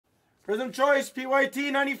Prizm Choice,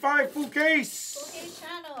 PYT 95, full case. Full case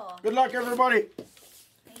channel. Good luck, everybody.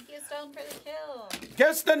 Thank you, Stone, for the kill.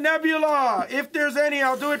 Guess the Nebula. If there's any,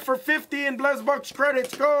 I'll do it for 50 in Blessbucks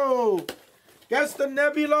credits. Go. Guess the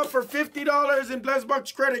Nebula for $50 in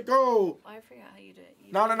Blessbucks credit. Go. Oh, I forgot how you did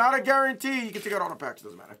it. Not a guarantee. You can take out all the packs.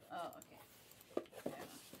 Doesn't matter. Oh, okay.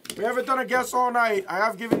 We haven't done a guess all night. I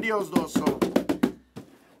have given deals, though, so.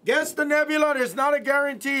 Guess the Nebula. There's not a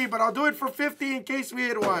guarantee, but I'll do it for 50 in case we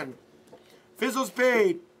hit one. Fizzle's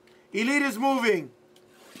paid. Elite is moving.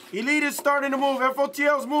 Elite is starting to move.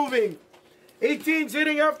 FOTL's moving. 18's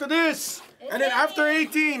hitting after this. And then after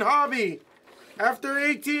 18, Hobby. After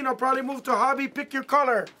 18, I'll probably move to Hobby. Pick your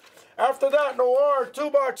color. After that, Noir,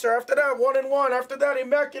 2-boxer. After that, 1-in-1. After that,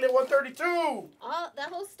 Immaculate, 132. Oh, the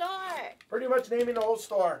whole star. Pretty much naming the whole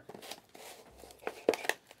star.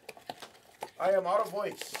 I am out of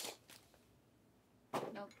voice.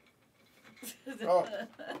 Nope. Oh.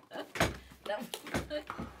 No.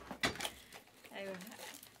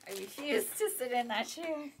 I refuse to sit in that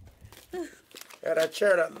chair. Yeah, that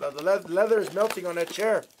chair, the leather is melting on that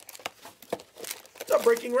chair. It's not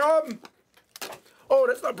Breaking Rob. Oh,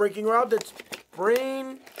 that's not Breaking Rob. That's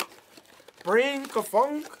Brain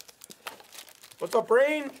Kafunk. What's up,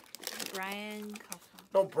 Brain? Brian Kaufman.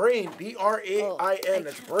 No, Brain. B-R-A-I-N.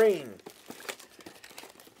 It's Brain.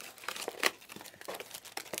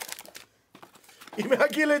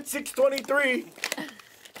 Immaculate 623.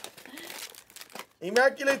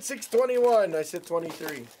 Immaculate 621. I said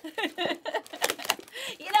 23.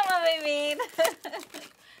 You know what I mean.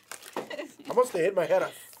 I must have hit my head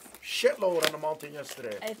a shitload on the mountain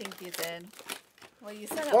yesterday. I think you did. Well, you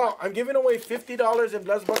said it. Well, I'm giving away $50 in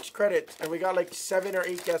Blessbucks credits, and we got like 7 or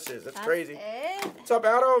 8 guesses. That's crazy. It? What's up,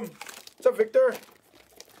 Adam? What's up, Victor?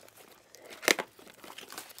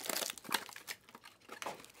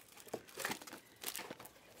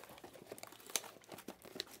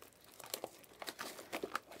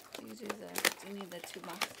 You need the 2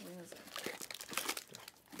 boxes.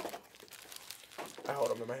 I hold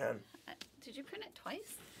them in my hand. Did you print it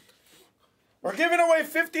twice? We're giving away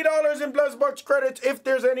 $50 in Blessbucks credits if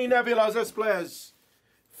there's any Nebulas, Esplez.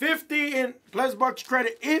 50 in Blessbucks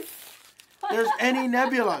credit if there's any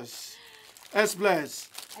Nebulas, Esplez.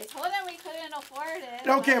 I told them we couldn't afford it.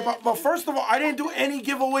 Okay, but first of all, I didn't do any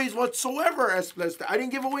giveaways whatsoever, Esplez. I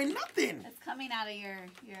didn't give away nothing. It's coming out of your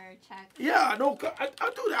check. Yeah, no,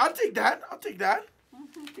 I'll do that. I'll take that. I'll take that.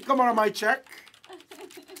 Come on my check.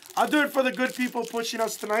 I'll do it for the good people pushing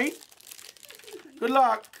us tonight. Good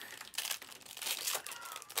luck.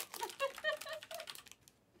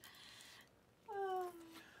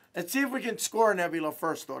 Let's see if we can score Nebula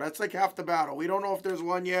first, though. That's like half the battle. We don't know if there's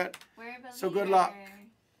one yet. So good luck.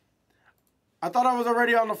 I thought I was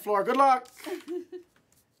already on the floor. Good luck.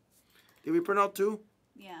 Did we print out 2?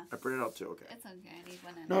 Yeah. I printed out 2. Okay. It's okay. I need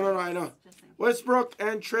one. No, I know. Westbrook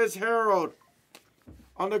and Trez Harold.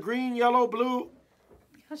 On the green, yellow, blue.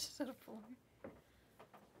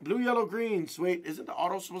 Blue, yellow, greens. Wait, isn't the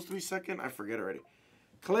auto supposed to be second? I forget already.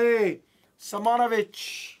 Clay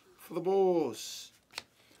Samanovich for the Bulls.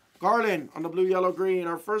 Garland on the blue, yellow, green.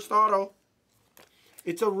 Our first auto.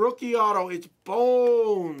 It's a rookie auto. It's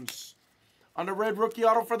Bones on the red rookie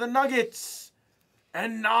auto for the Nuggets.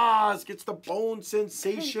 And Nas gets the Bone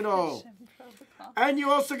Sensational. And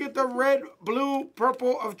you also get the red, blue,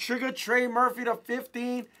 purple of Trigger Trey Murphy to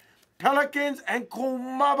 15. Pelicans and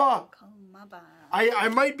Kumaba. I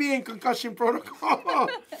might be in concussion protocol.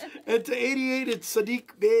 And to 88, it's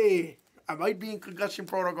Sadiq Bey. I might be in concussion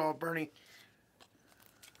protocol, Bernie.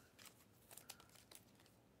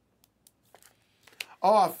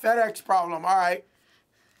 Oh, a FedEx problem. All right.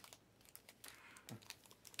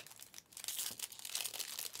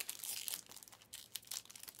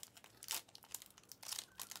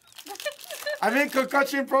 I'm in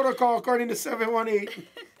concussion protocol according to 718.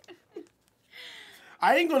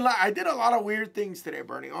 I ain't gonna lie. I did a lot of weird things today,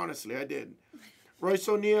 Bernie. Honestly, I did. Royce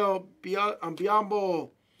O'Neal, Biombo,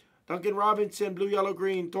 Duncan Robinson, blue, yellow,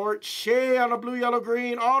 green. Dort Shea on a blue, yellow,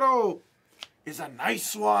 green. Auto is a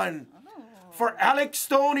nice one. For Alex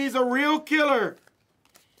Stone, he's a real killer.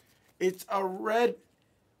 It's a red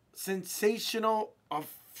sensational of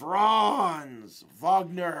Franz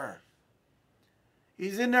Wagner.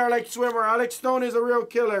 He's in there like swimmer. Alex Stone is a real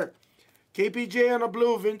killer. KPJ on a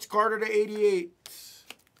blue. Vince Carter to 88.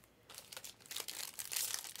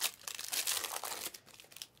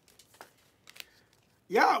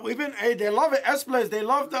 Yeah, we've been. Hey, they love it. Esplez, they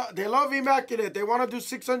love Immaculate. They want to do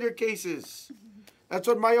 600 cases. That's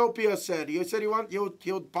what Myopia said. He said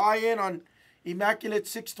he'll buy in on Immaculate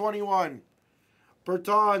 621.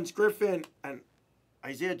 Bertans, Griffin, and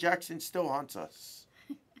Isaiah Jackson still haunts us.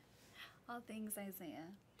 All things Isaiah.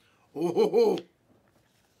 Oh,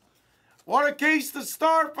 what a case to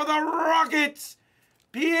start for the Rockets.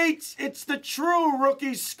 PH, it's the true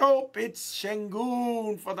rookie scope. It's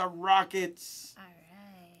Şengün for the Rockets. All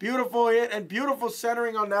right. Beautiful hit and beautiful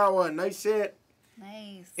centering on that one. Nice hit.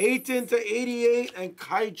 Nice. 18 to 88 and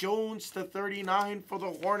Kai Jones to 39 for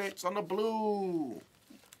the Hornets on the blue.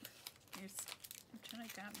 I'm trying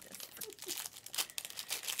to grab this.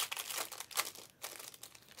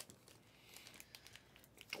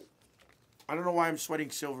 I don't know why I'm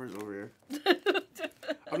sweating silvers over here.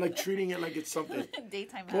 I'm like treating it like it's something.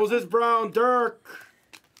 Daytime. Moses Brown, Dirk,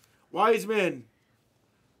 Wiseman,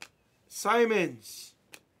 Simons,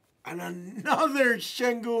 and another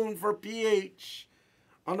Şengün for PH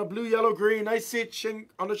on the blue, yellow, green. Nice hit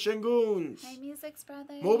on the Şengüns. Hi, Music's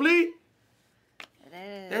brother. Mobley. It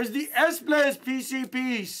is. There's the Esbles PC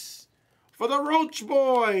piece for the Roach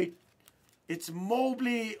Boy. It's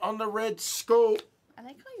Mobley on the red scope. I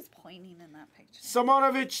like how he's pointing in that picture.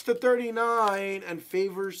 Simonovic to 39 and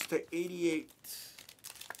Favors to 88.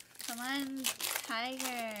 Come on,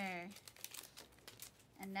 Tiger.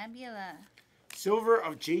 And Nebula. Silver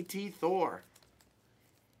of JT Thor.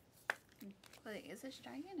 Wait, is this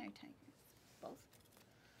dragon or tiger? Both.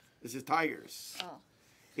 This is Tigers. Oh,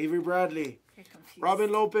 Avery Bradley. you're confused.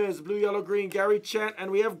 Robin Lopez, blue, yellow, green. Gary Trent, and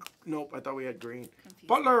we have... Nope, I thought we had green. Confused.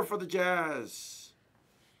 Butler for the Jazz.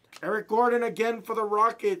 Eric Gordon again for the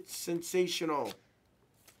Rockets. Sensational.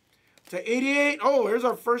 To 88. Oh, here's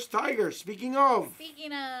our first Tiger. Speaking of.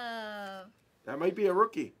 Speaking of. That might be a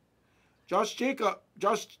rookie. Josh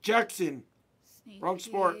Jackson. Sneak Wrong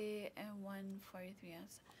sport. peek and 143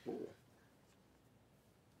 yes. Oh.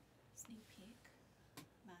 Sneak peek.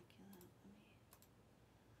 Immaculate.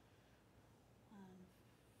 Let me.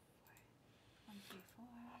 1,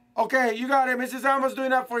 4. Okay, you got it. Mrs. Alma's doing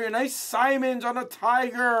that for you. Nice Simons on a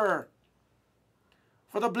Tiger.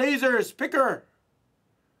 For the Blazers. Picker.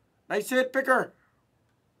 Nice hit, Picker.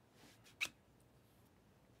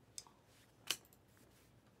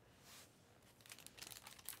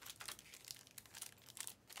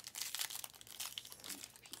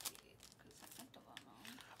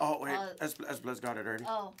 Oh, wait. Esbles got it already.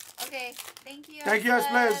 Oh, okay. Thank you. Thank you,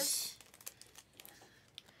 Esbles.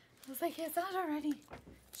 I was like, it's out already.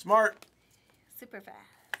 Smart. Super fast.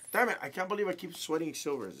 Damn it. I can't believe I keep sweating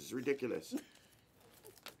silvers. It's ridiculous.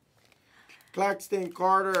 Claxton,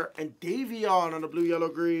 Carter, and Davion on the blue, yellow,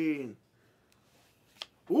 green.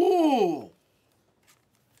 Ooh.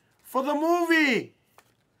 For the movie.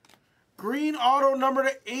 Green auto number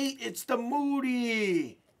to 8. It's the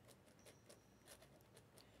Moody.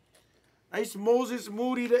 Nice Moses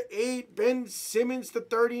Moody to 8. Ben Simmons to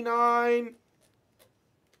 39.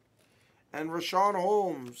 And Rashawn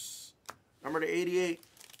Holmes, number to 88.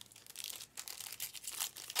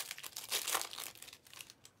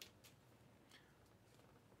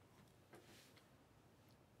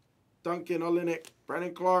 Duncan Olynyk,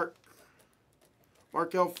 Brandon Clark,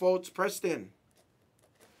 Markel Fultz, Preston.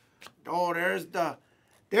 Oh, there's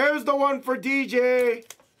the one for DJ.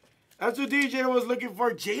 That's what DJ was looking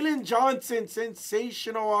for. Jalen Johnson,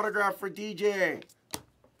 sensational autograph for DJ.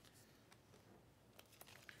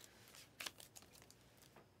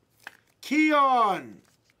 Keon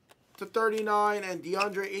to 39 and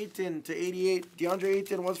DeAndre Ayton to 88. DeAndre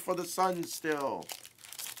Ayton was for the Suns still.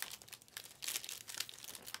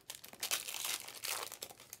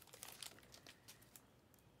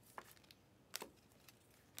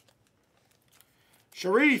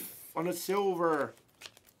 Sharif on a silver.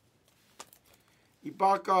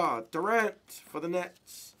 Ibaka, Durant for the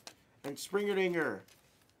Nets. And Springerdinger.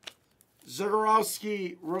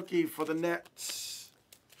 Zagorowski, rookie for the Nets.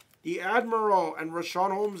 The Admiral and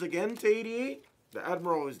Rashawn Holmes again to 88. The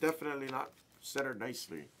Admiral is definitely not centered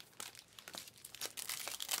nicely.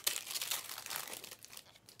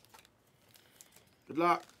 Good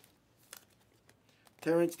luck.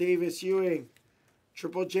 Terrence Davis, Ewing.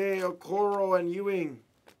 Triple J, Okoro, and Ewing.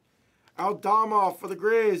 Aldama for the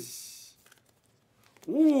Grizz.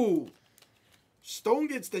 Ooh. Stone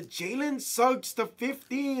gets the Jalen Suggs to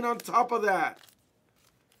 15 on top of that.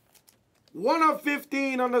 1 of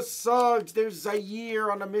 15 on the Suggs. There's Zaire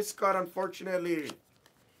on the miscut, unfortunately.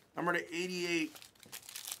 Number to 88.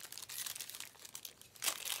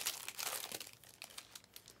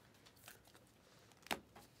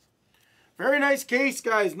 Very nice case,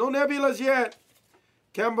 guys. No Nebulas yet.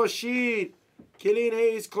 Kemba Sheed. Killian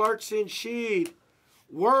Hayes, Clarkson, Sheed.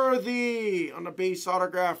 Worthy on the base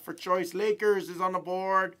autograph for choice. Lakers is on the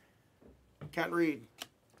board. Can't read.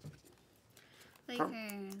 Lakers.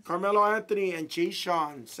 Carmelo Anthony and Jay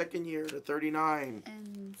Sean, second year to 39.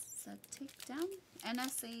 And it's a takedown.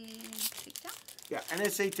 NSA takedown? Yeah,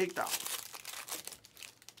 NSA takedown.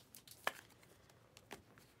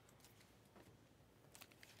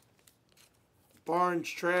 Barnes,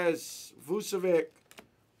 Trez, Vucevic,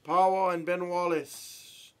 Powell, and Ben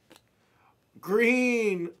Wallace.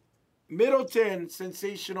 Green, Middleton,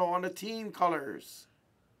 sensational on the team colors.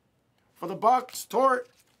 For the Bucks, Tort,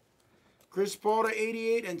 Chris Paul to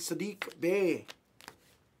 88, and Sadiq Bey.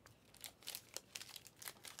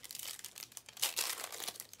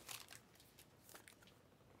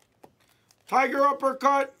 Tiger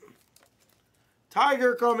uppercut.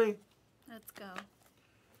 Tiger coming. Let's go.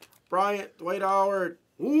 Bryant, Dwight Howard.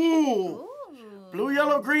 Ooh. Ooh. Blue,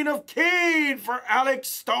 yellow, green of Cade for Alex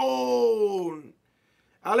Stone.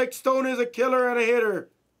 Alex Stone is a killer and a hitter.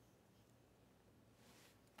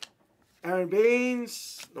 Aaron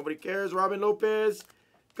Baines. Nobody cares. Robin Lopez.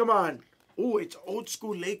 Come on. Ooh, it's old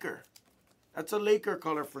school Laker. That's a Laker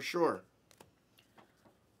color for sure.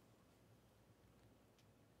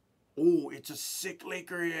 Ooh, it's a sick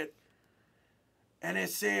Laker hit.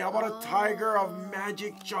 NSA. How about a Tiger of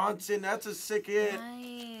Magic Johnson? That's a sick hit.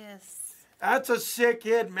 Nice. That's a sick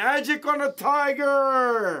hit. Magic on a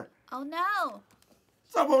Tiger. Oh, no.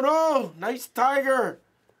 Sabono. Nice Tiger.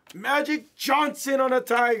 Magic Johnson on a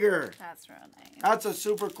Tiger. That's real nice. That's a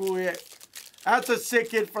super cool hit. That's a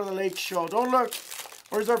sick hit for the Lake Show. Don't look.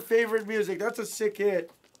 Where's our favorite music? That's a sick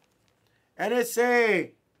hit.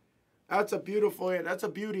 NSA. That's a beautiful hit. That's a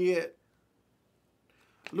beauty hit.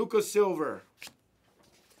 Lucas Silver.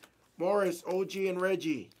 Morris, OG, and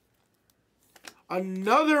Reggie.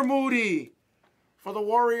 Another Moody for the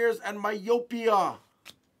Warriors and Myopia.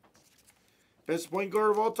 Best point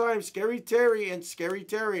guard of all time, Scary Terry and Scary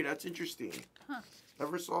Terry. That's interesting. Huh.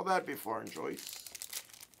 Never saw that before in Joyce.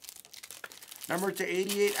 Number to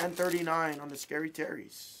 88 and 39 on the Scary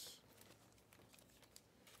Terrys.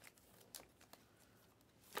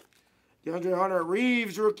 DeAndre Hunter,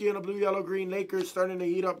 Reeves, rookie in the blue, yellow, green. Lakers starting to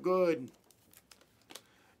heat up good.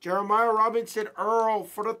 Jeremiah Robinson, Earl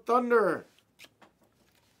for the Thunder.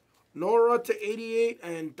 Nora to 88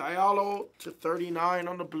 and Diallo to 39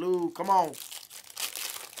 on the blue. Come on.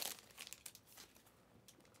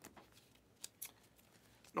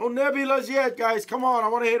 No Nebulas yet, guys. Come on. I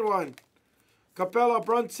want to hit one. Capella,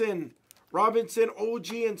 Brunson, Robinson, OG,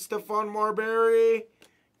 and Stephon Marbury.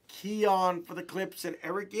 Keon for the Clips and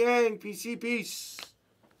Eric Yang. PC Peace.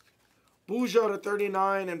 Bouja to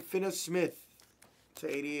 39 and Finney Smith to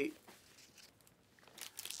 88.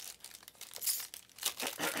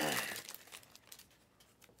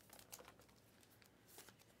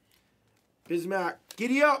 Bismack.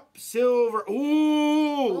 Giddy up. Silver.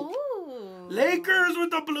 Ooh. Ooh. Lakers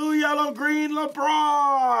with the blue, yellow, green.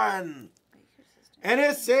 LeBron.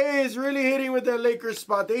 NSA is really hitting with that Lakers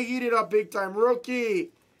spot. They heated up big time.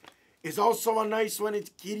 Rookie is also a nice one. It's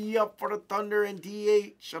Giddy up for the Thunder and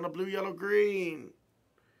DH on the blue, yellow, green.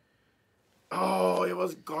 Oh, it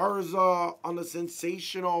was Garza on the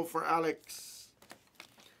sensational for Alex.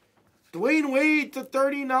 Dwayne Wade to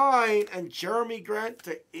 39 and Jeremy Grant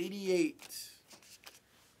to 88.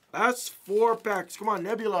 That's 4 packs. Come on,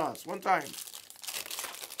 Nebulas. One time.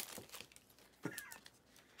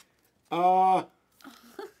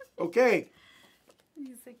 Okay.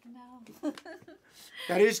 Music now.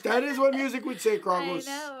 That is what music would say, Krogos.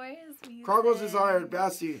 I know. Where is music? Krogos is hired.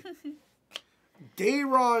 Bassie.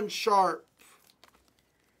 Dayron Sharp.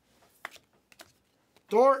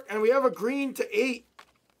 Dort, and we have a green to 8.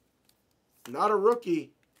 Not a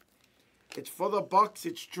rookie. It's for the Bucks.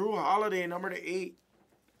 It's Drew Holiday, number to 8.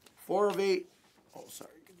 4 of 8. Oh,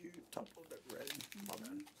 sorry. Could you topple that red? My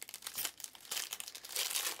bad.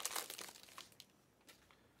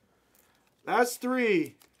 Last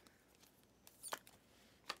 3.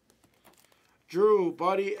 Drew,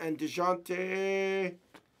 Buddy, and DeJounte.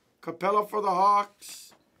 Capella for the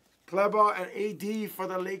Hawks. Kleba and AD for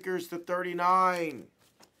the Lakers to 39.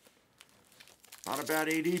 Not a bad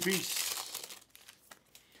AD piece.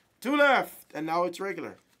 2 left, and now it's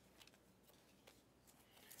regular.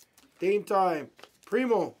 Game time.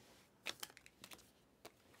 Primo.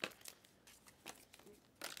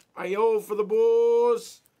 Ayo for the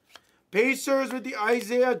Bulls. Pacers with the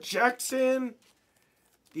Isaiah Jackson.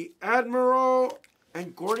 The Admiral.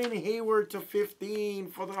 And Gordon Hayward to 15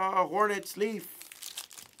 for the Hornets. Leaf.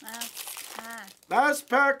 Last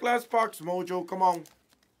pack. Last box. Mojo. Come on.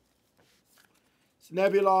 It's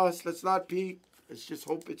Nebulas. Let's not peek. Let's just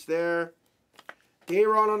hope it's there.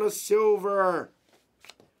 Dayron on a silver.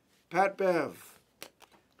 Pat Bev.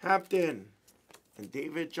 Hampton. And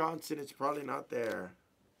David Johnson. It's probably not there.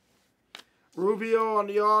 Rubio on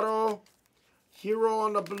the auto. Hero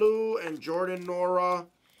on the blue. And Jordan Nora.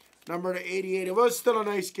 number to 88. It was still a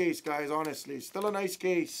nice case, guys, honestly. Still a nice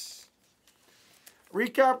case.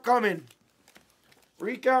 Recap coming.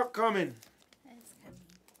 Recap coming. It's coming.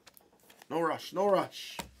 No rush, no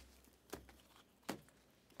rush.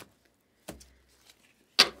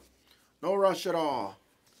 No rush at all.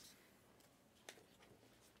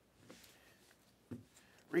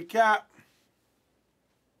 Recap.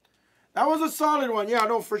 That was a solid one. Yeah,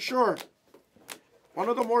 no, for sure. One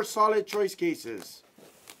of the more solid choice cases.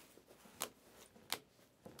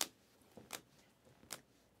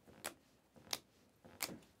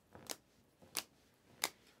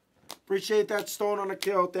 Appreciate that, Stone, on the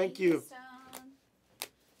kill. Thank you.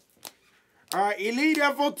 All right, Elite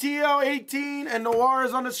FOTL 18 and Noir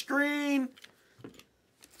is on the screen.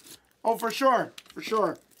 Oh, for sure. For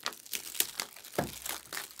sure.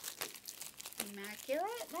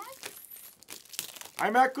 Immaculate next.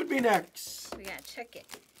 IMAC could be next. We gotta check it.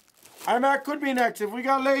 IMAC could be next. If we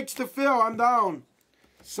got legs to fill, I'm down.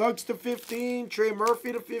 Suggs to 15. Trey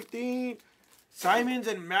Murphy to 15. Simons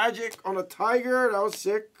and Magic on a Tiger. That was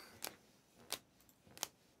sick.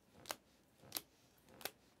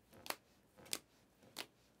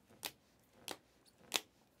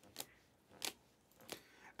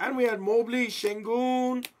 And we had Mobley,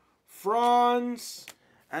 Şengün, Franz,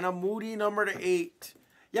 and a Moody number to 8.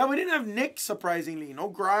 Yeah, we didn't have Nick, surprisingly. No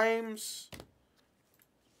Grimes.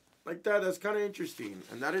 Like that. That's kind of interesting.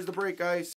 And that is the break, guys.